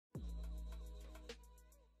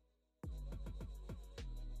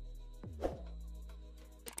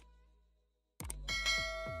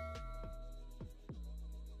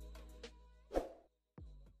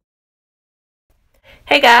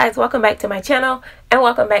Hey guys, welcome back to my channel and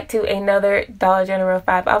welcome back to another Dollar General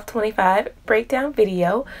 5 off 25 breakdown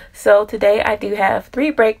video. So today I do have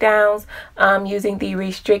 3 breakdowns using the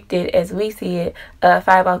restricted, as we see it,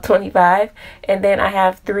 5 off 25, and then I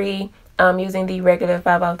have 3 using the regular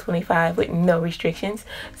 5 off 25 with no restrictions.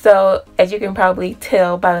 So as you can probably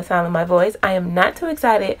tell by the sound of my voice, I am not too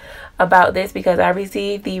excited about this because I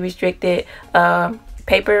received the restricted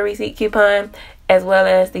paper receipt coupon as well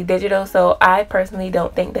as the digital, so I personally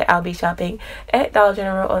don't think that I'll be shopping at Dollar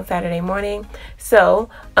General on Saturday morning. So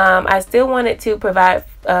I still wanted to provide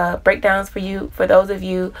breakdowns for you, for those of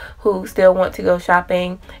you who still want to go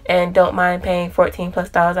shopping and don't mind paying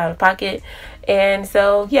 $14+ out of pocket. And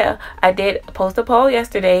so yeah, I did post a poll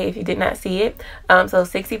yesterday if you did not see it. So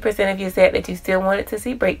 60% of you said that you still wanted to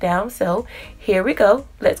see breakdowns. So here we go.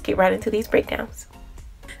 Let's get right into these breakdowns.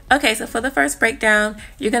 Okay, so for the first breakdown,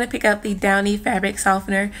 you're going to pick up the Downy fabric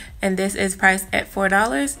softener, and this is priced at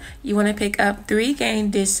 $4. You want to pick up 3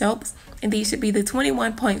 Gain dish soaps, and these should be the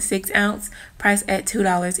 21.6 ounce, priced at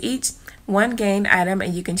 $2 each. 1 Gain item,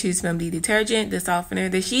 and you can choose from the detergent, the softener,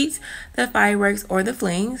 the sheets, the fireworks, or the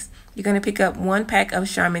flings. You're going to pick up 1 pack of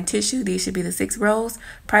Charmin tissue. These should be the 6 rolls,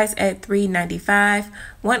 priced at $3.95.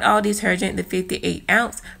 1 all detergent, the 58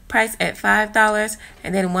 ounce, priced at $5.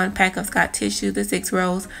 And then 1 pack of Scott tissue, the 6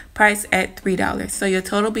 rolls, priced at $3. So your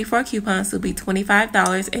total before coupons will be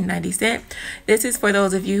 $25.90. This is for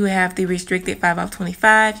those of you who have the restricted 5 off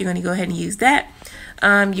 25. You're going to go ahead and use that.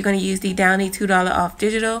 You're going to use the Downy $2 off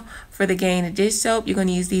digital. For the Gain dish soap, you're going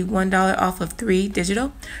to use the $1 off of 3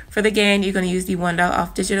 digital. For the Gain, you're going to use the $1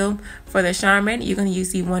 off digital. For the Charmin, you're going to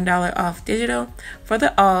use the $1 off digital. For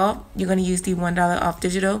the All, you're going to use the $1 off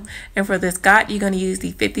digital. And for the Scott, you're going to use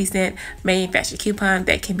the 50-cent manufacturer coupon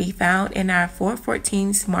that can be found in our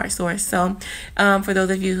 414 Smart Source. So for those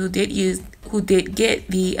of you who did get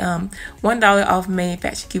the $1 off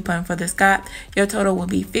manufacturer coupon for the Scott, your total will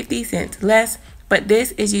be 50 cents less. But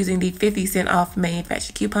this is using the 50-cent off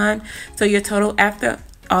manufacturer coupon. So your total after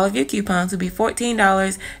all of your coupons will be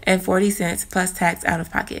 $14.40 plus tax out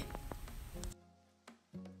of pocket.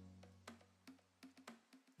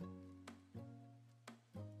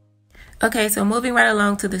 Okay, so moving right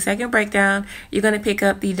along to the second breakdown, you're going to pick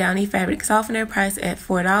up the Downy fabric softener, priced at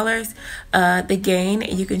 $4. The Gain,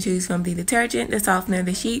 you can choose from the detergent, the softener,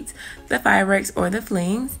 the sheets, the fireworks, or the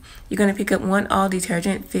flings. You're going to pick up 1 all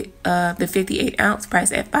detergent, the 58 ounce,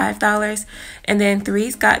 priced at $5. And then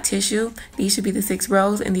 3 Scott tissue. These should be the 6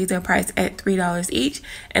 rolls, and these are priced at $3 each.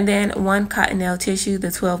 And then 1 Cottonelle tissue,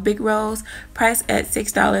 the 12 big rolls, priced at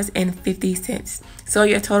 $6.50. So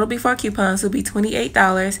your total before coupons will be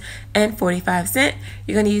 $28.45.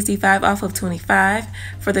 You're going to use the 5 off of 25.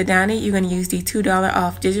 For the Downy, you're going to use the $2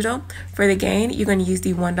 off digital. For the Gain, you're going to use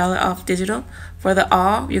the $1 off digital. For the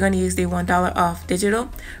All, you're going to use the $1 off digital.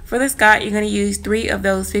 For the Scott, you're going to use 3 of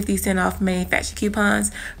those 50-cent off manufacturer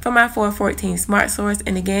coupons from our 414 Smart Source.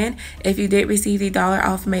 And again, if you did receive the $1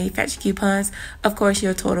 off manufacturer coupons, of course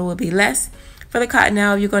your total will be less. For the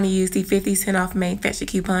Cottonelle, you're going to use the 50-cent off manufacturer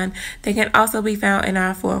coupon that can also be found in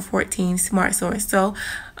our 414 Smart Source. So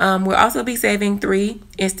we'll also be saving 3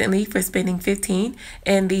 instantly for spending 15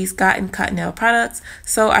 in these Scott and Cottonelle products.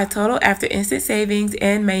 So our total after instant savings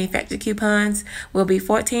and manufacturer coupons will be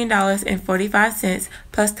 $14.45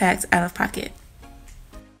 plus tax out of pocket.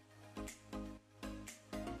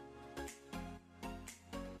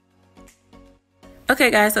 Okay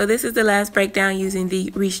guys, so this is the last breakdown using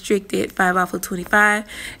the restricted 5 off of 25,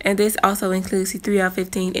 and this also includes the 3 off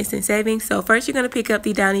 15 instant savings. So first you're going to pick up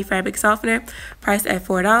the Downy fabric softener, priced at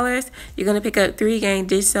 $4. You're going to pick up 3 Gain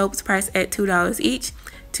dish soaps, priced at $2 each.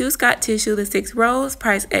 2 Scott tissue, the 6 rolls,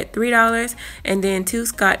 priced at $3, and then 2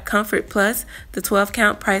 Scott Comfort Plus, the 12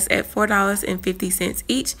 count, priced at $4.50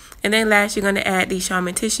 each. And then last, you're going to add the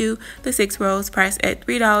Charmin tissue, the 6 rolls, priced at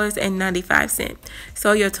 $3.95.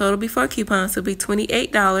 So your total before coupons will be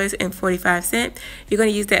 $28.45. You're going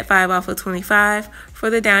to use that 5 off of 25. For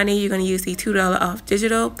the Downy, you're going to use the $2 off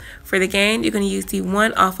digital. For the Gain, you're going to use the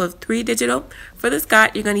 1 off of 3 digital. For the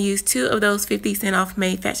Scott, you're going to use 2 of those 50-cent off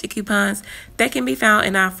manufacturer coupons that can be found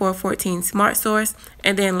in our 414 Smart Source.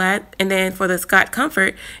 And then for the Scott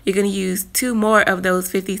Comfort, you're going to use 2 more of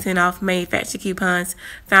those 50-cent off manufacturer coupons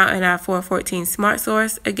found in our 414 Smart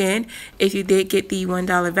Source. Again, if you did get the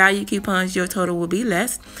 $1 value coupons, your total will be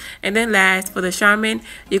less. And then last, for the Charmin,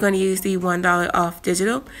 you're going to use the $1 off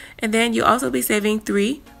digital. And then you'll also be saving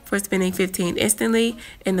 3 for spending 15 instantly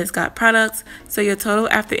in the Scott products. So your total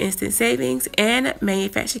after instant savings and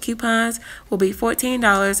manufacturer coupons will be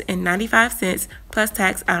 $14.95 plus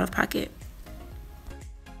tax out of pocket.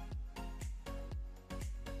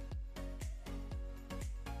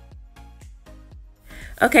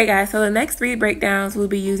 Okay guys, so the next 3 breakdowns will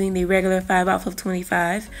be using the regular 5 off of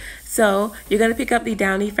 25. So you're going to pick up the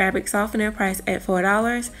Downy fabric softener priced at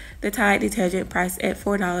 $4, the Tide detergent priced at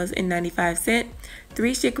 $4.95,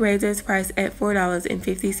 3 Chic razors priced at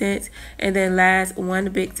 $4.50, and then last 1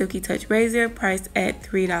 Big Silky Touch razor priced at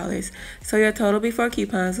 $3. So your total before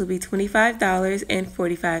coupons will be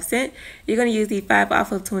 $25.45. You're going to use the 5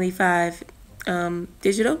 off of 25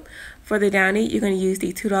 digital. For the Downy, you're going to use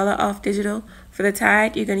the $2 off digital. For the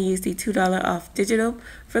Tide, you're going to use the $2 off digital.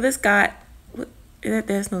 For the Scott,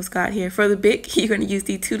 there's no Scott here. For the Bic, you're going to use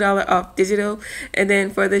the $2 off digital. And then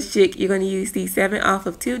for the Chic, you're going to use the 7 off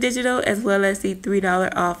of 2 digital as well as the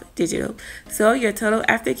 $3 off digital. So your total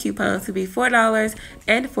after coupons will be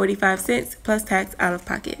 $4.45 plus tax out of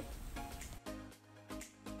pocket.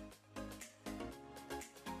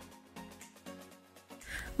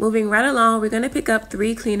 Moving right along, we're going to pick up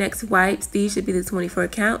 3 Kleenex wipes. These should be the 24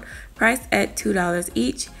 count, priced at $2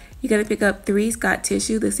 each. You're going to pick up 3 Scott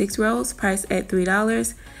tissue, the 6 rolls, priced at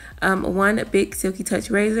 $3. 1 Big Silky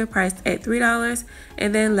Touch razor, priced at $3.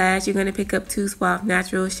 And then last, you're going to pick up 2 Suave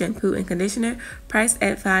Natural shampoo and conditioner, priced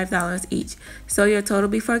at $5 each. So your total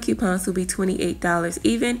before coupons will be $28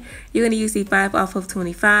 even. You're going to use the 5 off of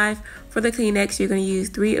 25. For the Kleenex, you're going to use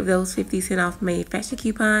 3 of those 50-cent off manufacturer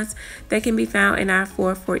coupons that can be found in our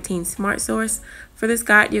 414 Smart Source. For the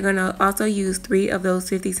Scott, you're going to also use 3 of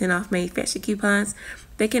those 50-cent off manufacturer coupons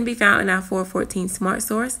that can be found in our 414 Smart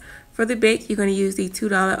Source. For the Bic, you're going to use the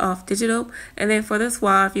 $2 off digital. And then for the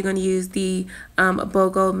Suave, you're going to use the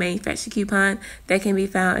BOGO manufacturer coupon that can be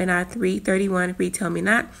found in our 331 Retail Me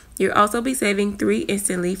Not. You'll also be saving 3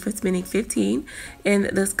 instantly for spending 15 in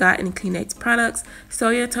the Scott and Kleenex products. So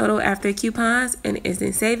your total after coupons and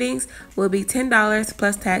instant savings will be $10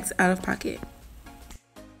 plus tax out of pocket.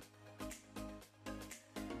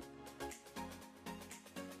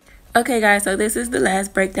 Okay guys, so this is the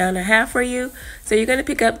last breakdown I have for you. So you're going to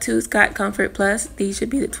pick up 2 Scott Comfort Plus. These should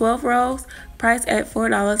be the 12 rolls, priced at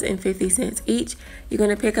 $4.50 each. You're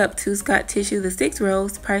going to pick up 2 Scott Tissue, the 6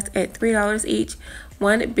 rolls, priced at $3 each.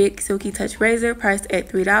 1 Big Silky Touch razor, priced at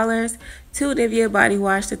 $3. 2 Nivea body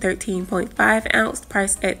wash, the 13.5 ounce,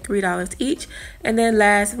 priced at $3 each. And then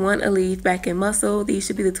last, 1 Aleve Back and Muscle. These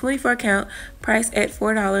should be the 24 count, priced at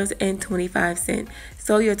 $4.25.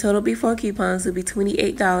 So your total before coupons will be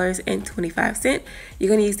 $28.25. You're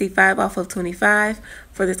going to use the 5 off of 25.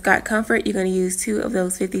 For the Scott Comfort, you're going to use 2 of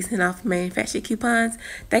those 50-cent off manufacturer coupons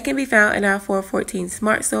that can be found in our 414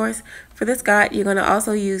 Smart Source. For the Scott, you're going to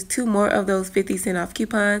also use 2 more of those 50-cent off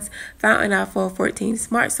coupons found in our 414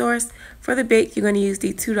 Smart Source. For the Bic, you're going to use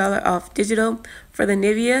the $2 off digital. For the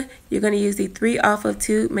Nivea, you're going to use the 3 off of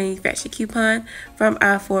 2 manufacturer coupon from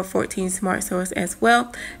our 414 Smart Source as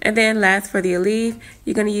well. And then last, for the Aleve,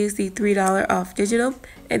 you're going to use the $3 off digital.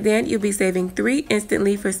 And then you'll be saving 3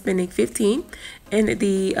 instantly for spending 15 in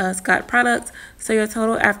the Scott products. So your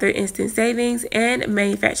total after instant savings and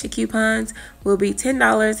manufacturer coupons will be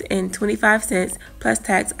 $10.25 plus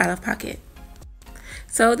tax out of pocket.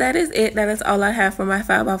 So that is it. That is all I have for my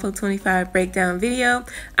 5 off of 25 breakdown video.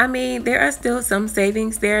 I mean, there are still some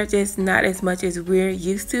savings there, just not as much as we're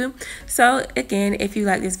used to. So again, if you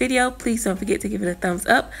like this video, please don't forget to give it a thumbs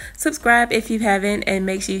up. Subscribe if you haven't, and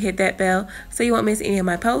make sure you hit that bell so you won't miss any of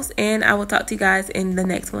my posts. And I will talk to you guys in the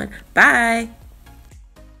next one. Bye.